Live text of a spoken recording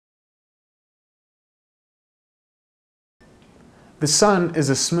The Sun is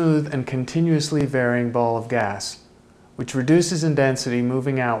a smooth and continuously varying ball of gas, which reduces in density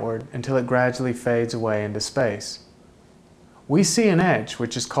moving outward until it gradually fades away into space. We see an edge,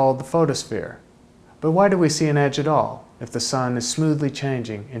 which is called the photosphere. But why do we see an edge at all, if the Sun is smoothly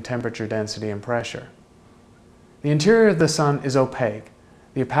changing in temperature, density, and pressure? The interior of the Sun is opaque.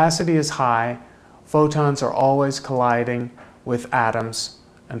 The opacity is high. Photons are always colliding with atoms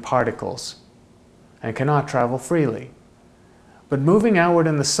and particles and cannot travel freely. But moving outward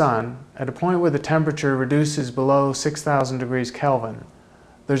in the Sun, at a point where the temperature reduces below 6,000 degrees Kelvin,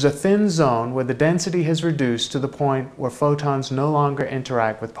 there's a thin zone where the density has reduced to the point where photons no longer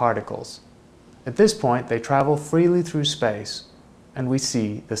interact with particles. At this point, they travel freely through space, and we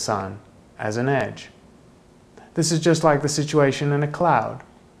see the Sun as an edge. This is just like the situation in a cloud.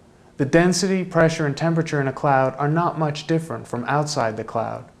 The density, pressure, and temperature in a cloud are not much different from outside the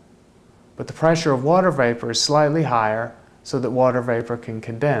cloud. But the pressure of water vapor is slightly higher so that water vapor can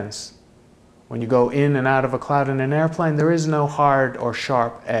condense. When you go in and out of a cloud in an airplane, there is no hard or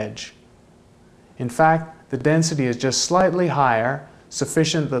sharp edge. In fact, the density is just slightly higher,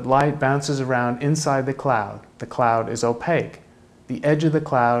 sufficient that light bounces around inside the cloud. The cloud is opaque. The edge of the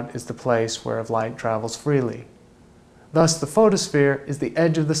cloud is the place where light travels freely. Thus, the photosphere is the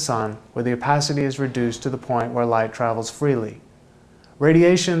edge of the Sun where the opacity is reduced to the point where light travels freely.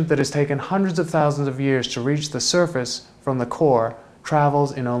 Radiation that has taken hundreds of thousands of years to reach the surface from the core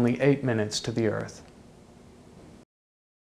travels in only 8 minutes to the Earth.